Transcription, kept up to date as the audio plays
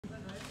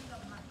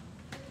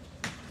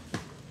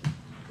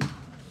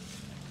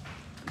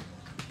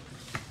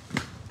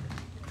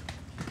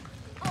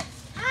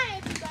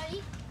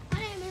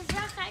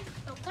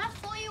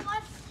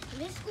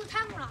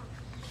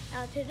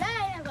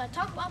Today I'm going to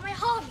talk about my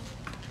hobby,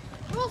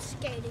 roller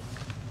skating.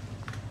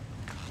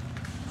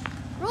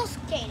 Roller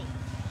skating.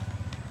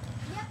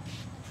 Yep.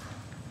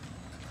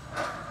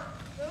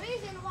 The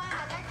reason why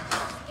I like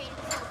roller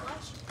skating so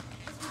much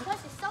is because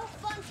it's so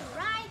fun to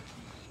ride,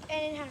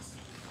 and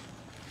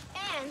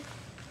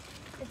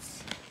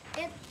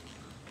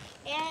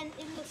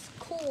it looks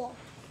cool,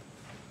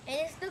 and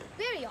it looks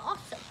very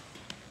awesome.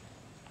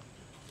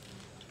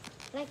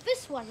 Like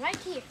this one right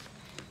here.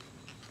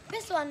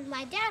 This one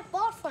my dad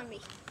bought for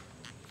me.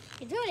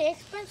 It's really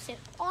expensive,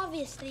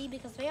 obviously,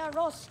 because they are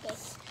roller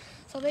skates,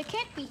 so they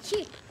can't be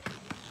cheap.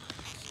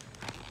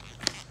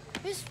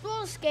 This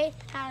roller skate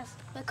has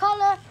the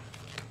color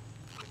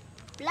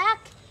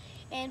black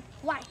and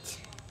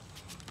white,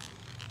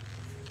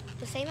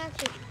 the same as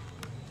here.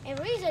 And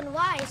the reason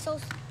why this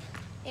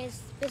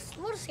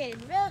roller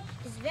skate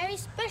is very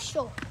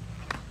special.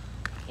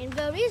 And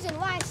the reason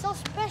why it's so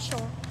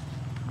special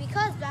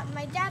because that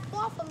my dad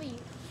bought for me.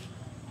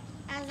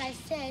 As I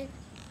said,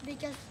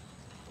 because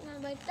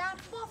my dad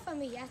bought for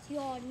me, as you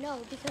all know,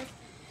 because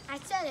I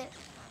said it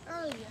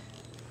earlier.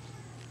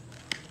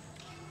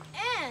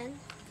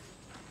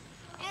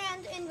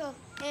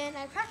 And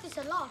I practice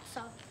a lot,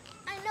 so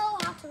I know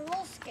how to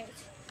roller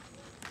skate.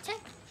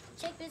 Check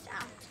this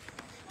out.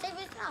 Check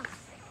this out.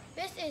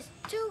 This is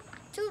two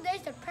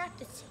days of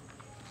practicing.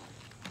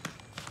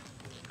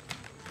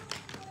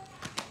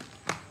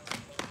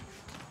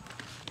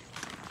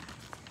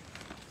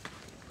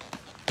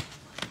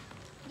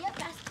 Yep,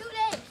 that's 2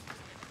 days.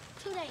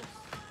 2 days.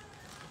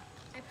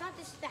 I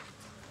practiced that.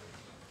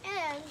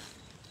 And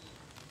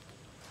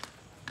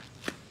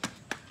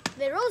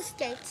the roller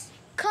skates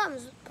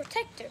comes with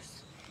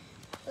protectors,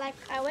 like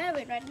I wear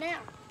it right now,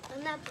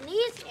 on the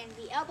knees and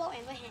the elbow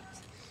and the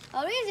hands.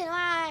 The reason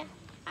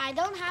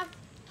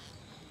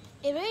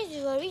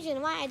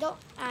why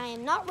I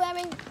am not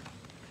wearing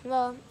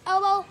the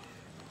elbow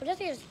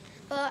protectors,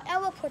 the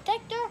elbow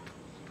protector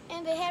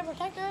and the hand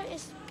protector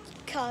is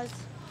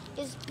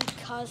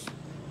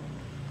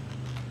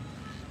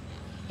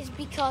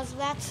because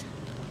that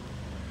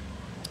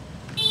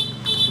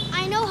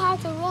I know how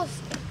to roller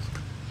skate.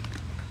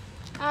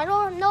 I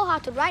don't know how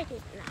to ride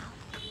it now.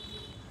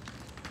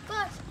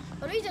 But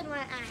the reason why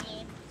I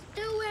am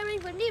still wearing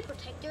the knee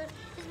protector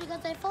is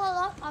because I fall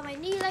off on my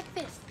knee like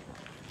this.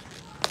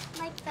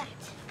 Like that.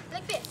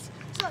 Like this.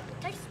 So it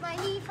protects my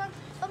knee from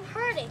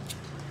hurting.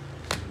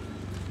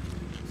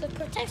 So it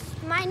protects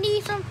my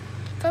knee from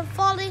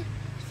falling,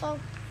 from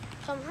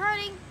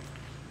hurting,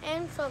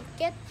 and from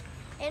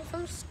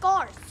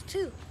scars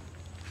too.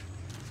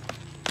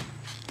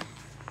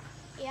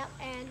 Yeah,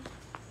 and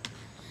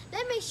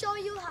let me show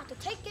you how to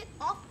take it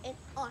off and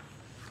on.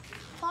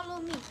 Follow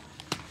me.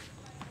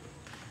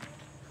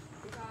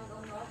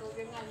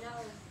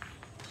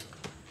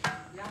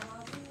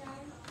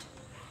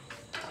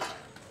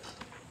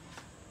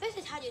 This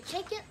is how you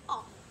take it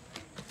off.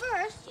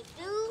 First, you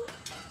do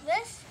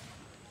this.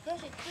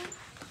 First,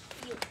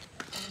 you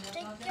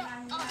take it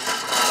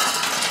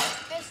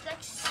off. It's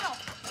like so.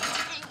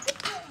 And you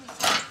pull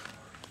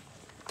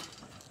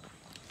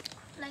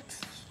it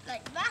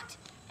like that.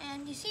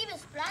 And you see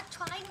this black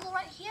triangle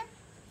right here?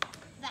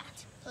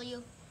 That. So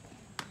you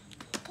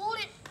pull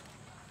it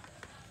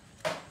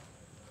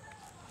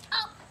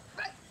up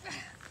right there.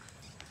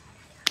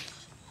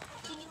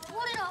 So you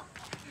pull it up.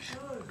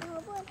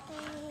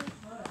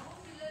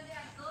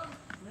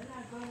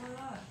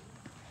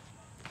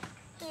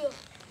 So you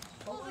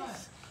pull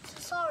this.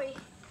 Sorry.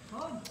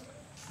 But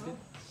you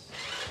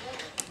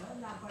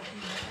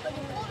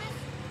pull this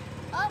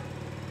up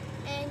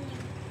and you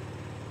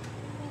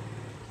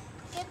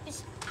get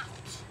this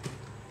out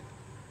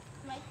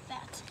like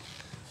that.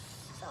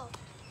 So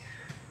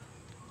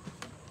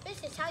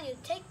this is how you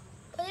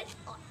put it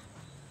on.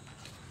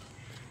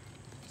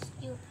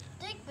 You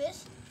take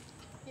this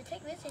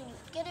and you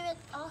get it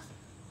off,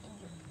 and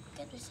you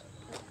get this,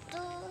 and you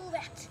do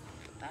that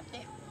back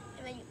there,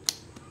 and then you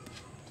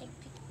take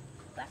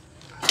it back.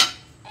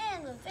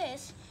 And with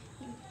this,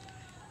 you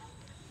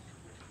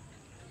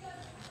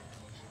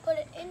put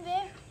it in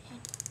there and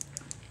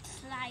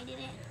slide it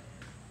in.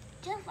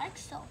 Just like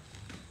so.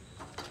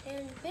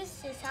 And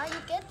this is how you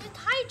get it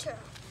tighter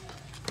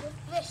with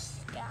this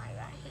guy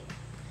right here.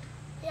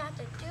 You have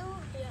to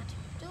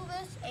do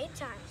this 8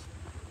 times.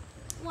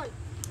 1,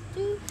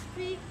 2,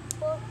 3,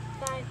 4,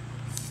 5,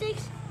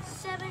 6,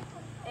 7,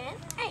 and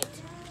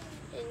 8.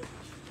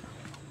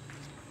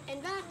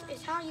 And that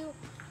is how you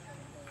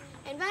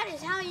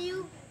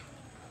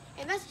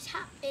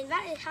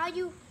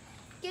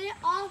get it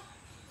off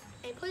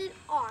and put it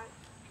on.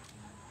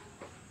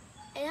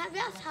 And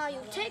that's how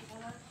you take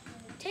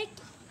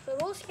the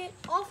roller skate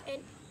off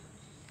and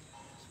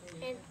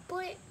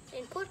put it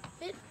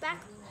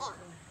back on.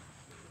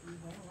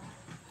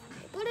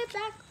 Put it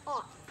back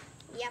on.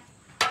 Yep.